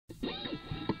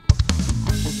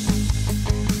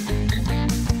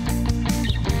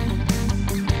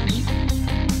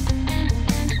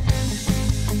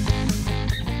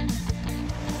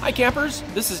Hi campers,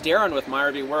 this is Darren with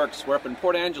My RV Works. We're up in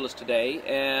Port Angeles today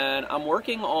and I'm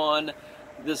working on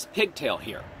this pigtail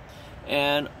here.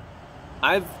 And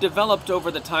I've developed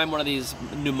over the time one of these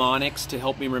mnemonics to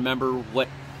help me remember what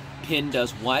pin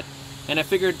does what. And I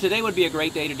figured today would be a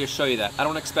great day to just show you that. I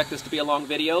don't expect this to be a long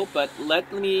video, but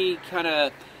let me kind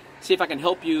of see if I can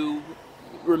help you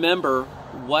remember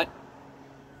what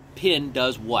pin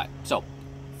does what. So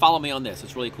follow me on this,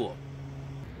 it's really cool.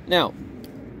 Now,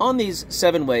 on these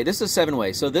 7-way, this is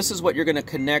 7-way, so this is what you're going to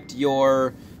connect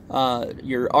your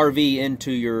RV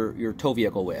into your tow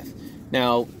vehicle with.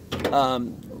 Now,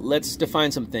 let's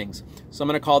define some things. So I'm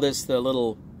going to call this the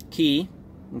little key,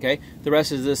 okay? The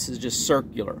rest of this is just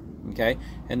circular, okay?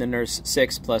 And then there's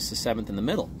 6 plus the 7th in the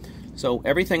middle. So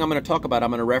everything I'm going to talk about, I'm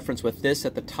going to reference with this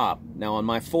at the top. Now on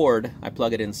my Ford, I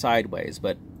plug it in sideways,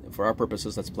 but for our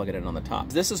purposes, let's plug it in on the top.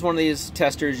 This is one of these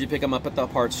testers. You pick them up at the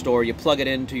parts store. You plug it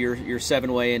into your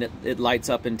 7-way, and it lights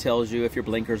up and tells you if your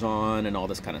blinker's on and all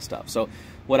this kind of stuff. So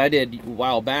what I did a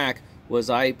while back was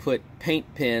I put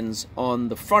paint pins on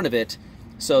the front of it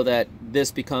so that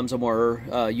this becomes a more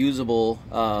usable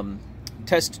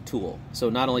test tool. So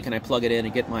not only can I plug it in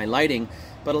and get my lighting,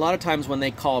 but a lot of times when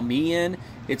they call me in,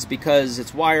 it's because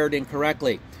it's wired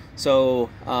incorrectly. So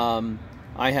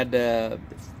I had to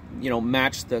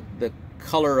match the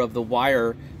color of the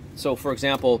wire. So for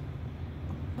example,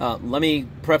 let me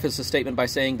preface the statement by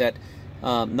saying that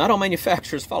not all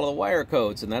manufacturers follow the wire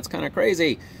codes, and that's kind of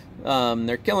crazy.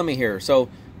 They're killing me here. So,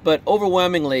 but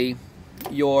overwhelmingly,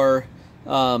 your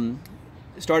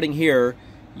starting here,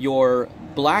 your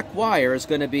black wire is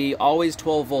going to be always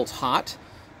 12 volts hot.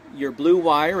 Your blue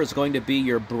wire is going to be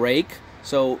your brake.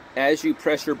 So as you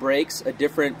press your brakes, a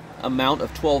different amount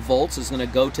of 12 volts is going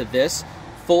to go to this.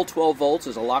 Full 12 volts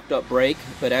is a locked up brake,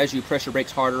 but as you press your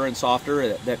brakes harder and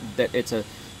softer, that it's an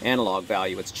analog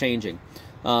value, it's changing.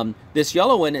 This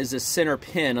yellow one is the center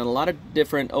pin, and a lot of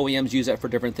different OEMs use that for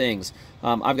different things.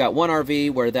 I've got one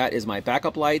RV where that is my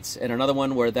backup lights, and another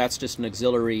one where that's just an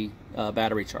auxiliary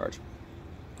battery charge.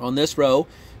 On this row,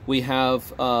 we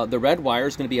have the red wire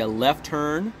is going to be a left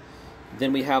turn.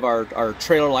 Then we have our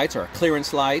trailer lights, our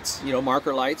clearance lights,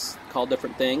 marker lights, called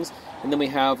different things. And then we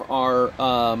have our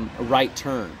right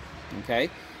turn, okay?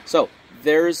 So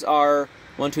there's our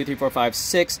 1, 2, 3, 4, 5,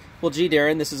 6. Well, gee,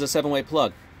 Darren, this is a 7-way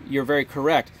plug. You're very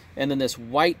correct. And then this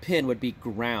white pin would be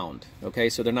ground, okay?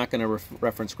 So they're not going to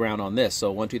reference ground on this.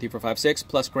 So 1, 2, 3, 4, 5, 6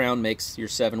 plus ground makes your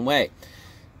 7-way.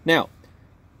 Now,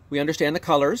 we understand the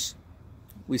colors.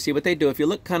 We see what they do. If you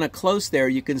look kind of close there,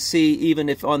 you can see even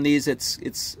if on these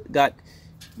it's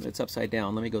upside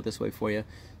down. Let me go this way for you.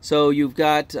 So you've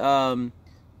got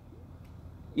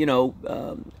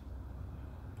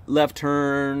left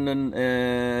turn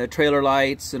and trailer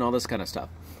lights and all this kind of stuff.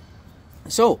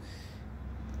 So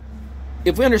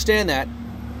if we understand that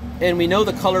and we know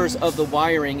the colors of the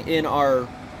wiring in our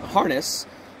harness,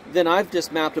 then I've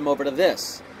just mapped them over to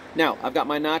this. Now I've got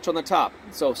my notch on the top,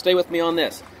 so stay with me on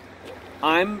this.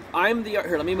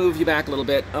 Here, let me move you back a little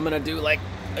bit. I'm gonna do like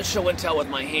a show and tell with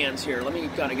my hands here. Let me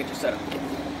kind of get you set up.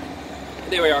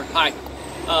 There we are. Hi.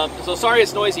 So sorry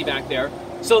it's noisy back there.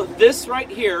 So this right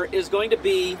here is going to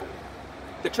be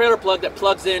the trailer plug that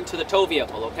plugs into the tow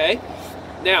vehicle, okay?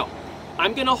 Now,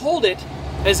 I'm gonna hold it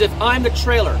as if I'm the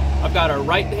trailer. I've got a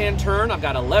right-hand turn, I've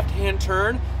got a left-hand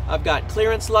turn, I've got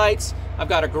clearance lights, I've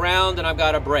got a ground, and I've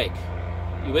got a brake.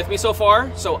 You with me so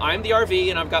far? So I'm the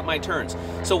RV and I've got my turns.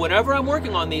 So whenever I'm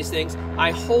working on these things, I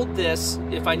hold this,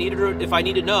 if I need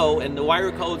to know, and the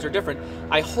wire codes are different,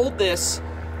 I hold this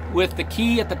with the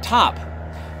key at the top.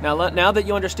 Now that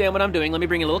you understand what I'm doing, let me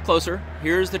bring you a little closer.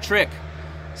 Here's the trick.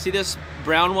 See this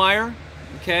brown wire?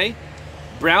 Okay?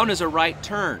 Brown is a right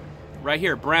turn. Right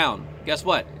here, brown. Guess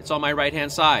what? It's on my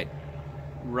right-hand side.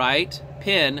 Right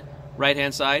pin,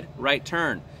 right-hand side, right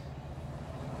turn.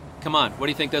 Come on, what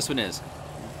do you think this one is?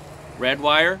 Red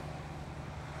wire,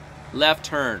 left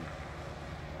turn.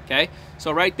 Okay?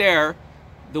 So right there,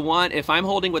 the one, if I'm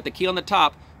holding with the key on the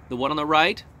top, the one on the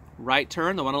right, right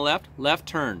turn, the one on the left, left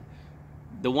turn.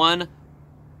 The one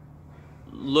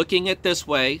looking it this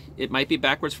way, it might be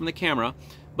backwards from the camera,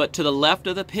 but to the left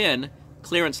of the pin,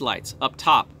 clearance lights up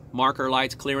top. Marker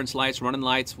lights, clearance lights, running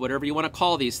lights, whatever you want to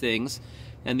call these things.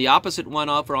 And the opposite one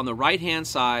over on the right-hand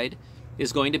side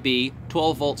is going to be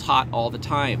 12 volts hot all the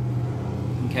time.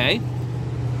 Okay?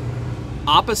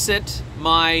 Opposite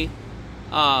my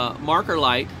marker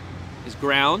light is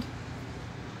ground.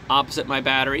 Opposite my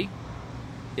battery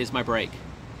is my brake.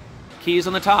 Keys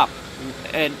on the top.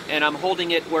 And I'm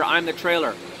holding it where I'm the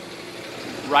trailer.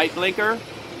 Right blinker,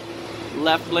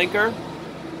 left blinker,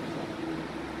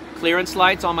 clearance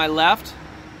lights on my left,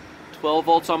 12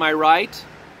 volts on my right,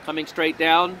 coming straight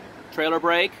down, trailer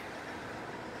brake,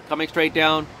 coming straight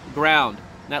down, ground.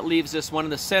 And that leaves this one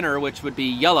in the center, which would be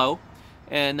yellow,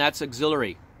 and that's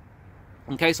auxiliary.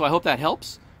 Okay, so I hope that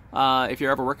helps if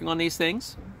you're ever working on these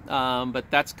things. But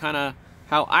that's kind of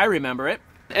how I remember it.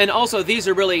 And also, these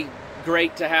are really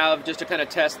great to have just to kind of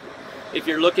test if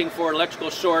you're looking for an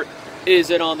electrical short. Is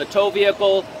it on the tow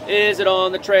vehicle? Is it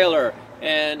on the trailer?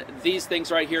 And these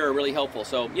things right here are really helpful.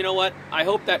 So, you know what? I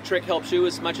hope that trick helps you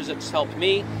as much as it's helped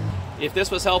me. If this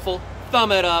was helpful,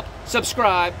 thumb it up,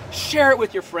 subscribe, share it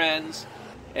with your friends.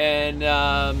 And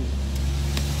I'm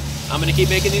going to keep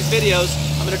making these videos.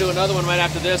 I'm going to do another one right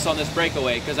after this on this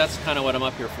breakaway, because that's kind of what I'm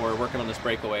up here for, working on this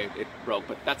breakaway. It broke,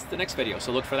 but that's the next video,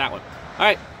 so look for that one. All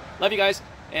right, love you guys,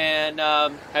 and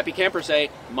happy Campers Day.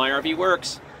 My RV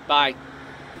works. Bye.